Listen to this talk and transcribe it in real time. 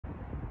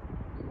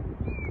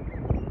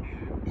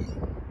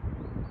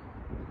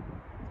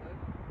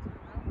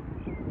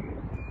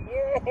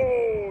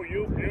Oh,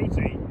 you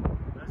beauty.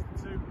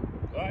 That's two.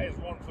 That is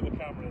one for the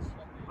cameras.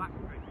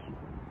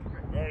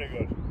 Very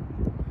good.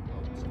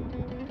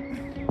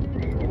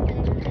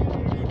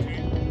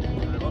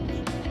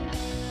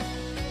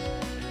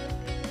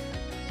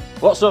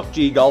 What's up,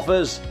 G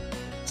golfers?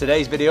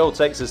 Today's video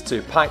takes us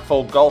to Pike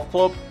Golf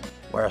Club,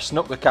 where I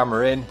snuck the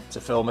camera in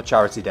to film a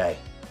charity day.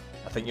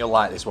 I think you'll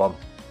like this one.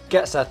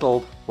 Get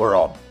settled, we're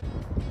on.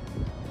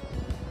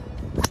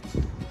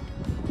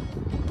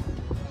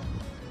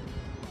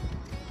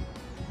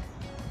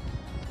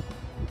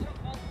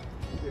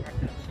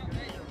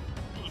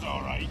 It was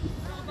alright.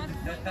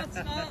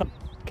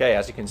 Okay,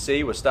 as you can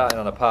see, we're starting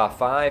on a par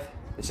 5.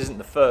 This isn't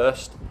the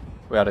first.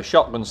 We had a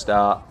shotgun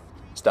start,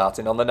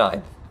 starting on the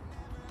 9th.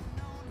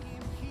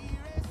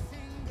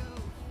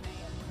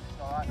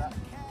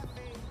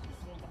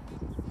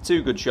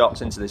 Two good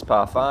shots into this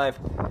par 5,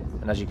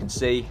 and as you can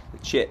see, the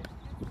chip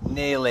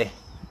nearly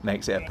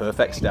makes it a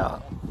perfect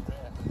start.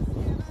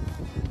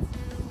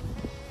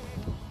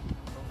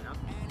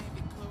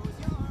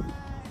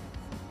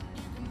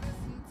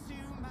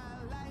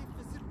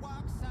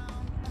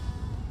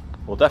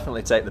 We'll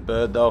definitely take the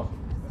bird though.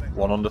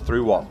 1 under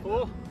through 1.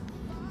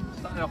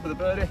 Starting off with a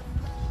birdie.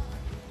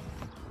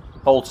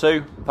 Hole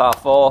 2, par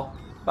 4,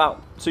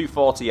 about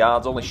 240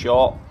 yards, only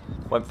short.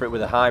 Went for it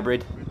with a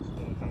hybrid.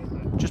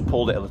 Just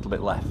pulled it a little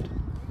bit left.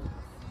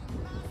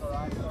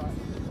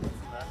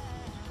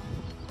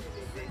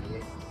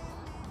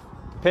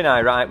 Pin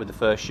eye right with the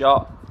first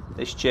shot.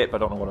 This chip, I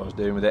don't know what I was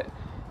doing with it.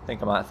 I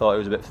think I might have thought it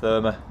was a bit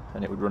firmer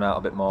and it would run out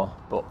a bit more,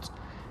 but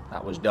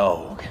that was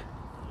dog.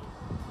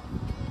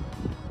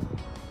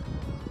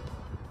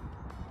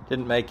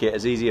 Didn't make it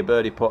as easy a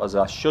birdie putt as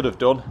I should have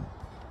done,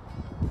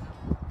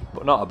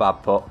 but not a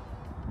bad putt.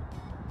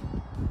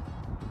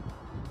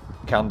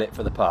 Canned it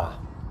for the par.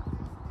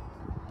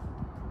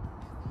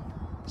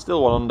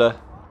 Still 1 under,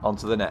 on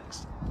to the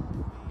next.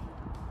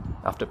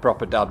 After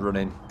proper dad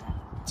running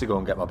to go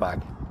and get my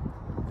bag.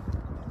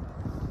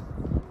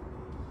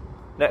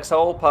 Next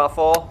hole, par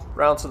 4,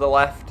 round to the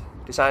left.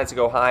 Decided to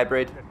go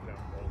hybrid.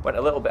 Went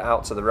a little bit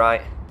out to the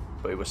right,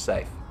 but it was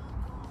safe.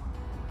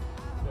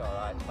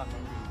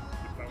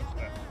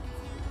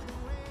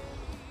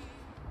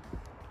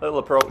 Little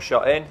approach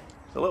shot in.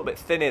 It's a little bit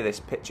thinner, this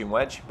pitching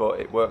wedge,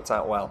 but it worked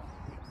out well.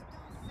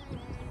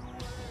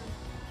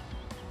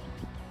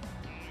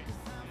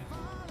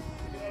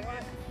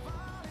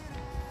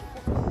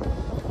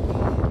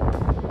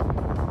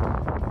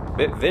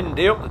 Bit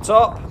windy up the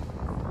top.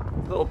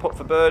 Little putt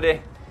for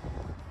birdie.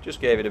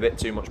 Just gave it a bit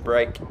too much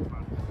break.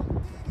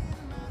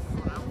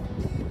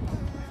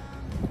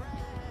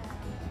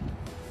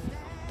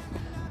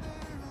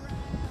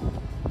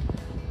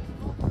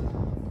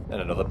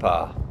 And another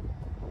par.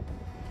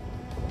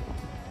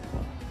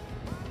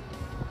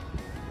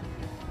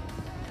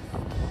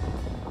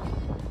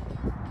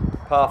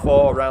 Par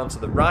 4 round to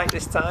the right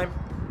this time.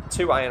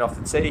 2 iron off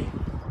the tee.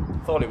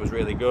 Thought it was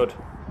really good,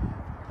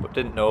 but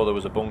didn't know there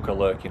was a bunker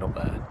lurking up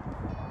there.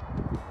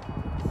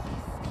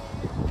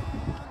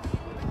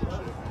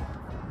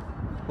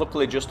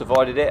 Luckily just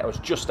avoided it. I was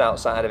just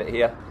outside of it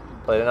here.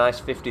 Played a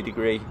nice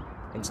 50-degree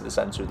into the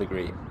centre of the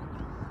green.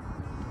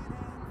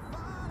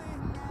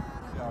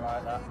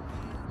 Alright, that.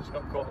 Just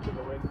got caught up in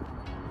the wind.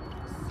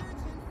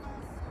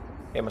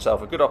 Gave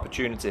myself a good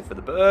opportunity for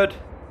the bird.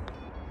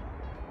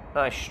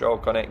 Nice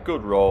stroke on it,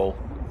 good roll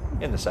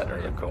in the centre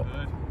of the cup.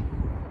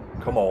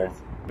 Come on,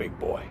 big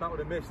boy. That would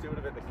have missed, it would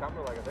have hit the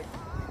camera leg, I think.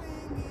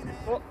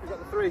 Oh, we got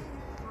the 3.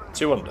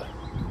 2 under.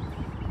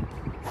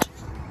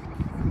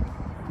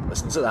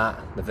 Listen to that,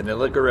 the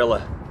vanilla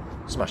gorilla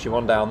smashing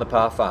one down the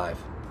par 5.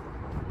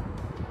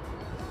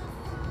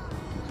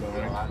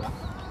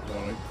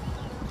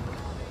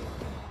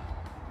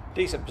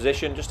 Decent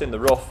position, just in the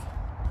rough.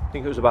 I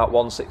think it was about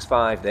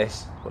 165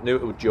 this, but knew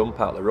it would jump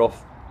out the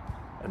rough,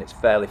 and it's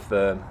fairly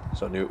firm,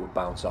 so I knew it would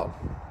bounce on.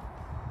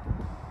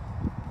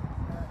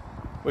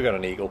 We got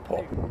an eagle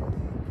putt.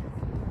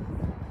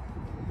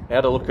 I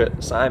had a look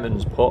at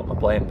Simon's putt, my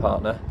playing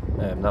partner,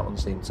 and that one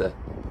seemed to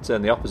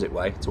turn the opposite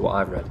way to what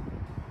I've read.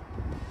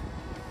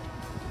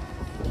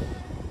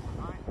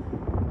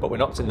 But we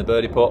knocked in the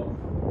birdie putt.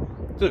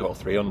 Still got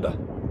 3 under.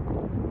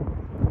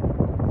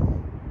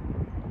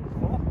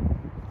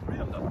 3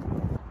 under.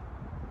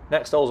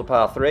 Next hole's a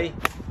par 3.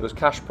 There was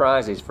cash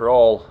prizes for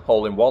all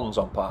hole-in-ones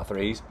on par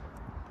 3s.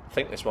 I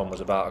think this one was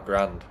about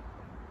 £1,000.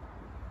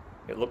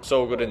 It looked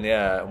so good in the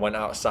air and went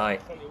out of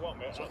sight,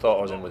 so I thought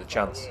I was in with a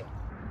chance.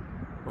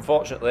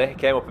 Unfortunately, it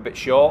came up a bit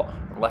short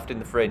and left in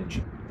the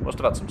fringe. Must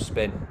have had some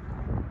spin.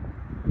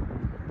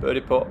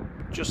 Birdie putt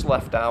just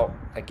left out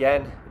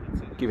again,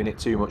 giving it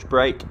too much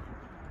break.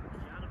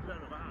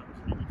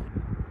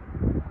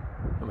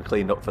 And we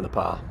cleaned up for the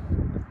par.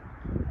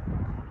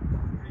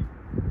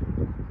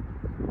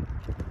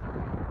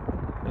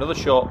 Another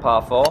short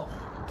par 4.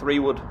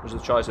 3-wood was the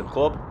choice of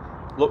club.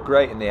 Looked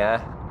great in the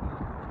air,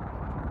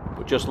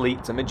 but just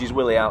leaked a Midge's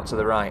Willie out to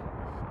the right.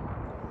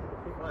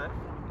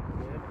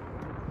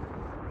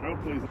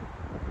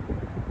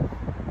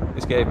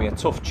 This gave me a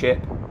tough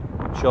chip,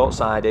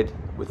 short-sided,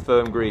 with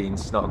firm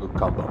greens is not a good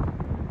combo.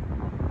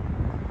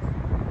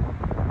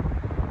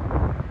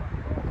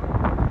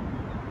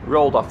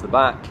 Rolled off the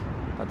back,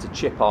 had to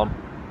chip on,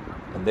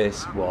 and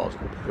this was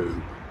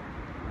poo.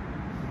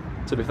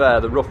 To be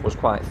fair, the rough was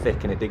quite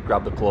thick and it did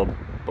grab the club,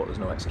 but there's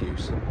no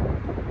excuse.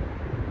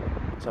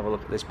 Let's have a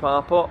look at this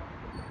par putt.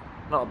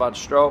 Not a bad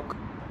stroke,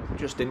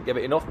 just didn't give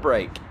it enough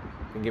break.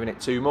 Been giving it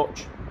too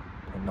much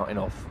and not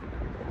enough.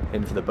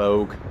 In for the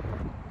bogue.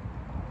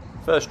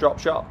 First drop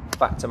shot,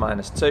 back to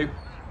 -2.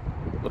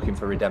 Looking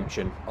for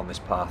redemption on this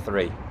par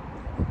 3.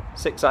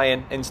 6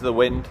 iron into the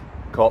wind,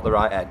 caught the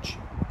right edge.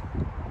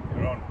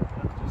 You're on.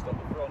 Just on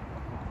the front.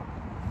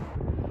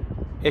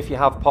 If you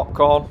have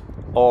popcorn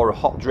or a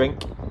hot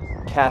drink,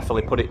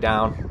 carefully put it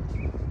down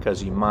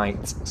because you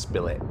might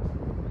spill it.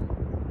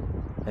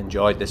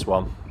 Enjoyed this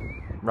one.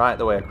 Right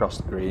the way across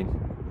the green.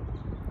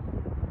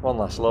 One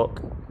last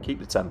look. Keep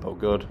the tempo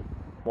good.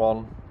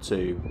 1,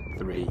 2,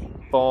 3,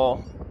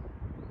 4.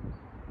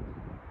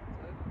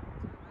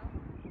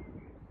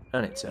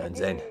 And it turns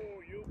in.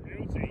 Oh, you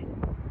beauty.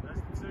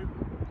 That's 2.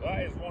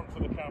 That is one for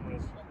the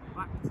cameras.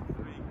 Back to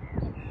 3.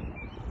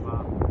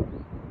 Wow.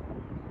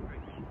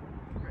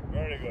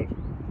 Very good.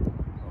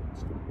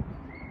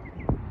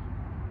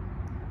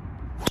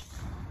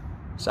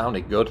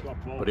 Sounded good,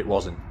 but it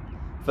wasn't.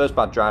 First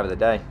bad drive of the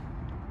day.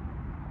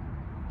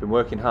 Been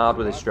working hard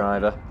with this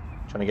driver,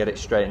 trying to get it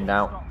straightened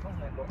out.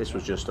 This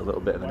was just a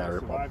little bit of an error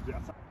putt.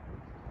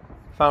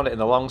 Found it in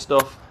the long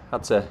stuff,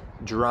 had to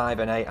drive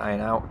an 8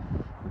 iron out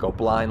and go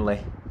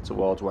blindly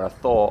towards where I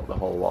thought the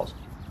hole was.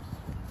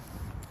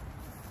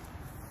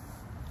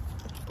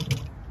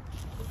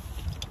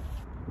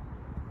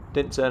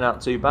 Didn't turn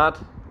out too bad.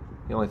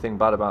 The only thing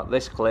bad about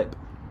this clip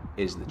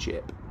is the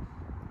chip.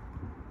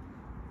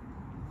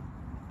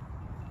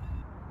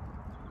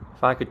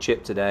 If I could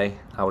chip today,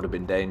 I would have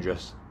been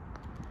dangerous.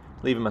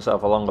 Leaving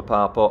myself a longer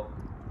par putt.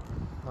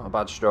 Not a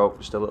bad stroke,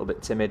 just a little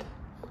bit timid.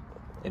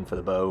 In for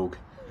the bogue.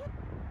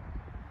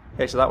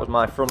 Okay, so that was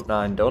my front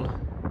 9 done.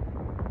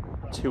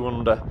 2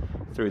 under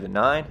through the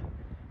 9.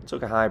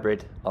 Took a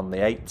hybrid on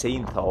the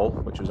 18th hole,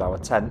 which was our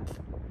 10th.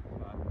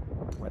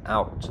 Went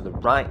out to the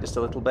right just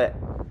a little bit.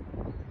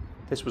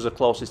 This was the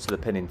closest to the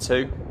pin in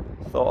 2.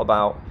 Thought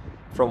about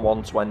from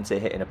 120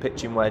 hitting a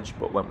pitching wedge,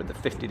 but went with the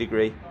 50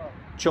 degree.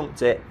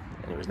 Chunked it,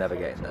 and it was never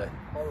getting there.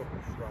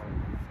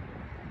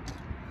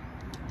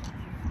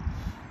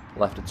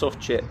 Left a tough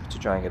chip to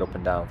try and get up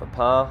and down for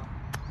par.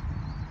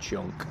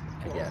 Chunk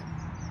again.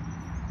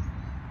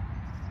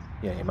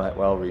 Yeah, you might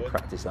well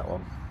re-practice that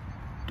one.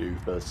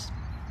 Doofus.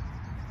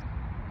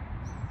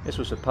 This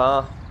was for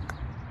par.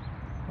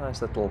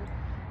 Nice little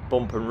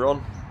bump and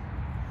run.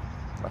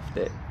 Left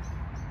it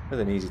with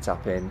an easy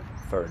tap in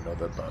for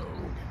another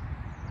bogue.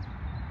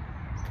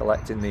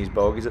 Collecting these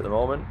bogeys at the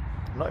moment.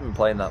 I'm not even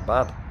playing that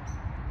bad.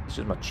 It's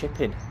just my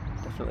chipping.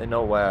 Definitely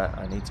know where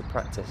I need to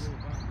practice.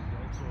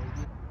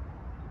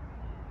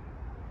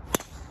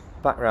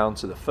 Back round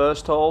to the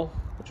first hole,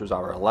 which was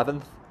our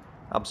 11th.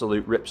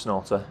 Absolute rip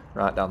snorter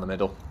right down the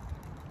middle.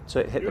 So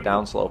it hit the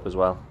downslope as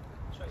well.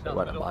 So it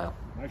went a mile.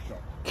 Nice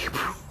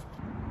shot.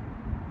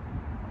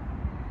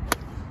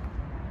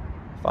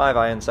 5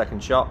 iron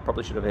second shot.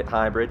 Probably should have hit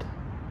hybrid.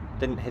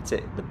 Didn't hit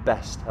it the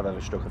best I've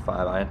ever struck a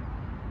 5 iron.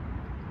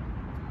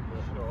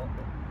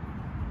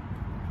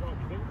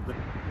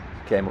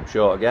 Came up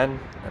short again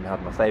and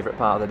had my favourite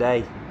part of the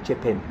day,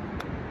 chipping.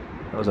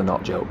 That was a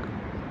not joke.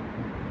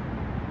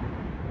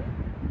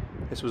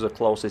 This was a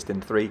closest in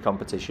 3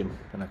 competition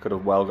and I could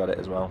have well got it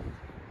as well.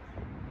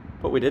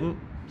 But we didn't,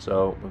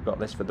 so we've got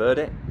this for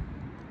birdie.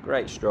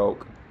 Great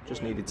stroke,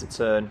 just needed to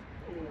turn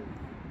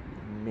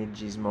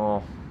midges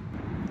more.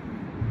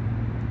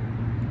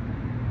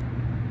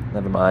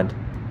 Never mind,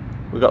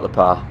 we got the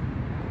par.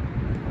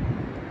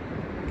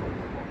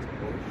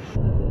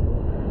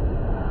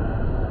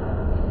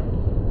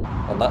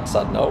 On that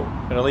sad note,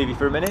 I'm going to leave you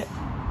for a minute,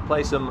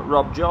 play some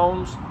Rob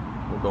Jones.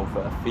 We'll go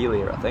for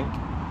Ophelia, I think.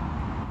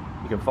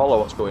 You can follow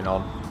what's going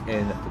on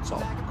in the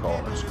top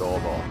corner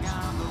scoreboards.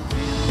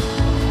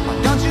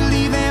 Why don't you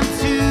leave them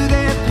to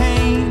their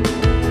pain?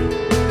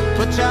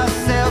 Put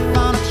yourself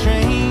on a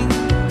train.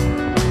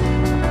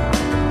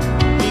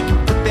 You can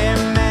put their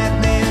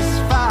madness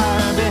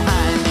far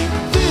behind you.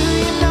 Do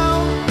you know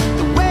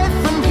the way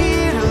from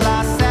here to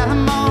Los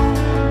Alamos?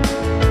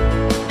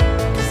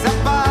 'Cause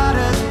I bought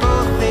us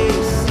both a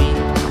seat,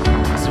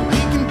 so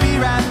we can be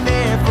right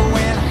there for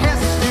when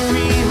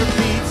history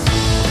repeats.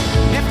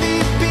 And if the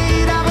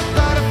beat of a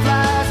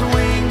butterfly's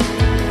wing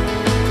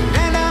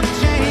end up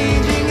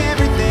changing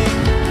everything,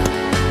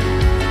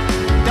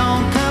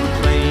 don't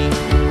complain.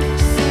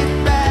 Sit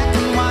back.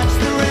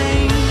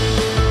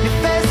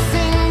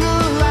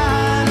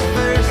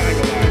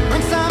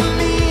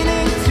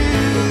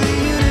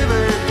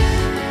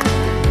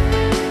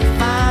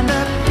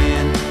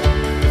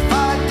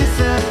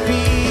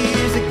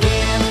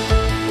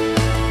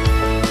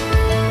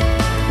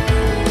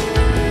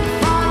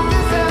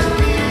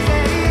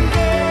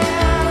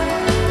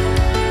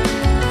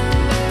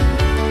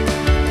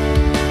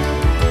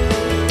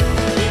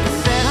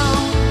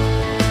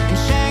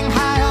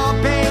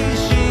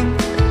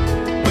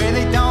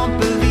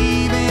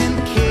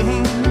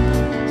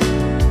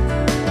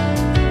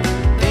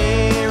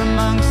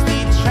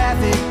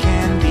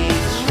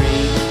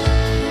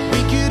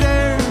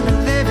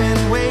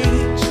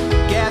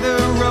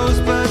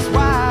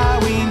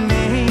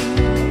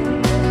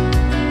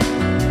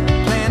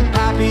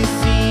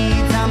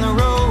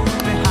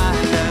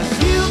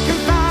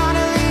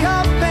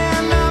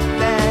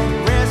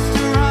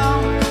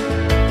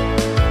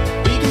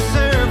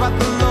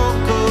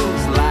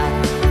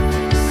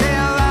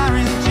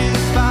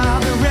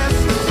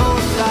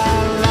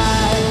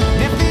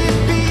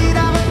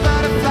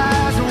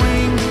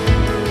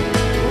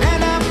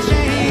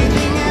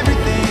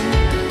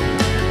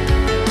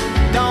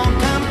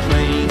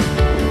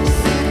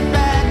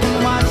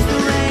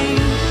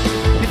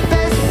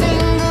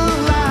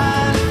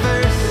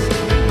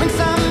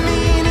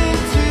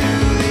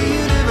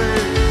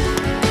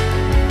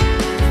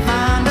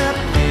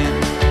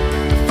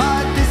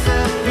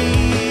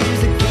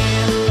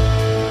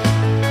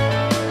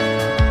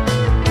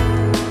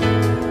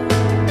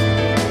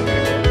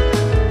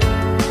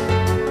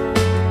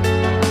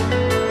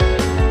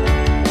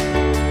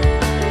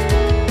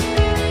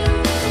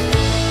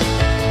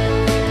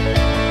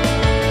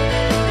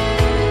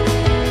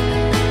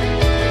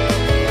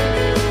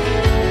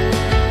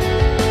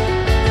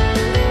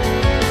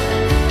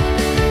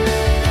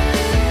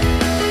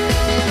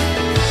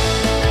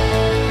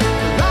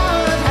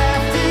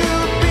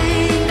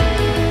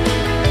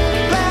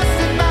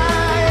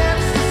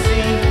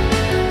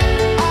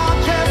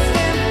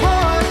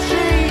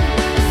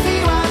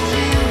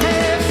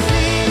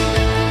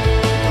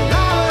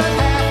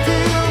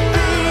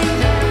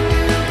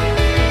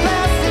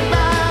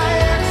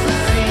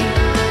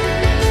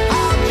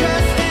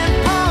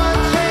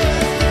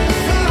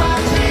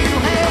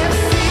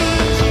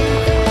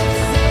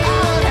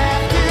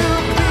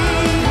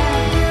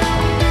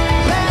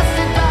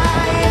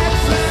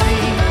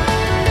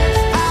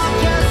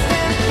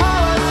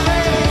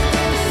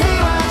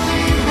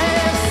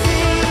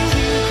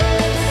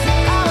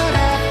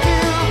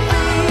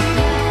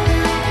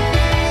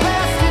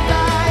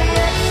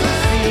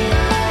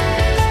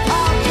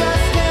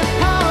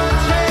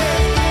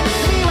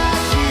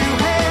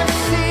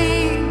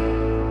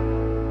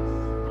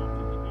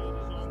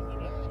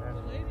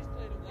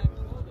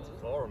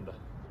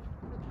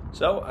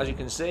 So, as you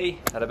can see,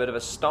 had a bit of a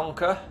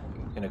stonker,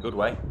 in a good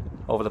way,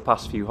 over the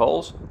past few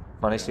holes.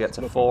 Managed to get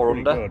to 4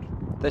 under.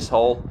 This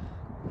hole,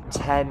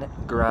 10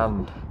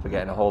 grand for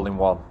getting a hole in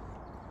one.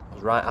 I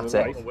was right at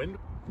it.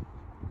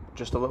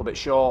 Just a little bit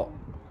short.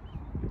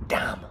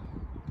 Damn.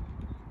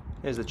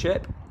 Here's the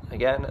chip.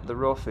 Again, the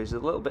rough is a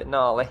little bit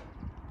gnarly.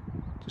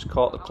 Just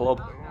caught the club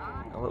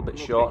a little bit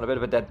short and a bit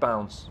of a dead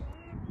bounce.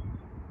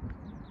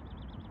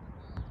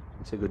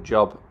 It's a good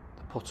job.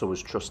 The putter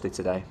was trusty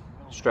today.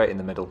 Straight in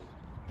the middle.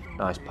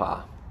 Nice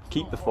par.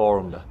 Keep the 4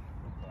 under.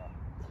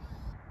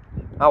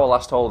 Our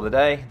last hole of the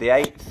day, the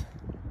 8th.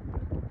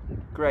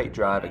 Great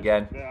drive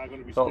again.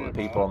 Thought the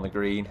people on the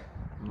green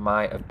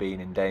might have been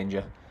in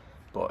danger,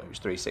 but it was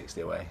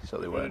 360 away, so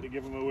they weren't.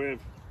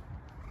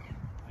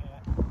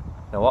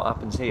 Now what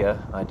happens here,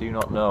 I do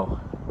not know.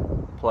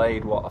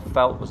 Played what I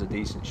felt was a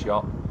decent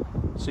shot.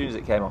 As soon as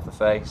it came off the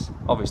face,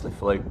 obviously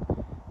flew.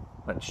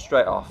 Went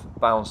straight off,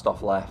 bounced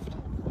off left,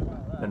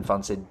 and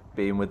fancied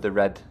being with the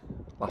red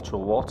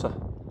lateral water.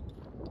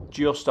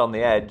 Just on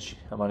the edge,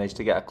 I managed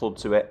to get a club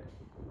to it.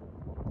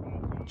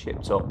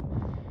 Chipped up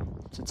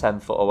to 10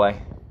 foot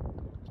away.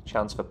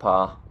 Chance for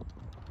par.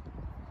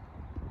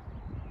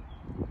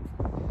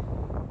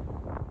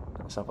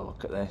 Let's have a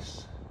look at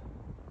this.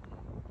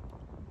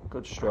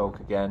 Good stroke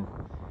again.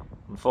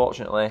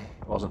 Unfortunately,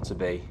 it wasn't to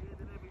be.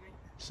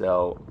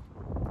 So,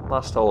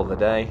 last hole of the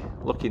day,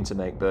 looking to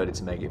make birdie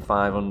to make it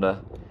 5 under.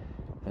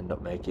 End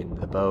up making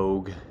the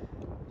bogue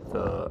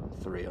for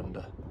 3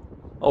 under.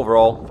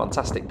 Overall,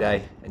 fantastic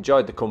day.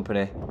 Enjoyed the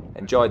company,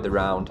 enjoyed the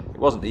round. It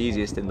wasn't the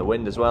easiest in the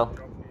wind as well.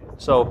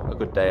 So, a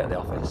good day at the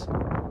office.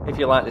 If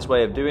you like this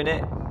way of doing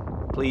it,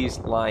 please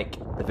like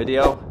the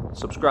video,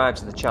 subscribe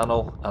to the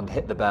channel and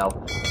hit the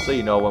bell so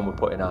you know when we're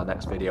putting our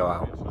next video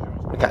out.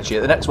 I'll catch you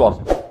at the next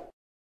one.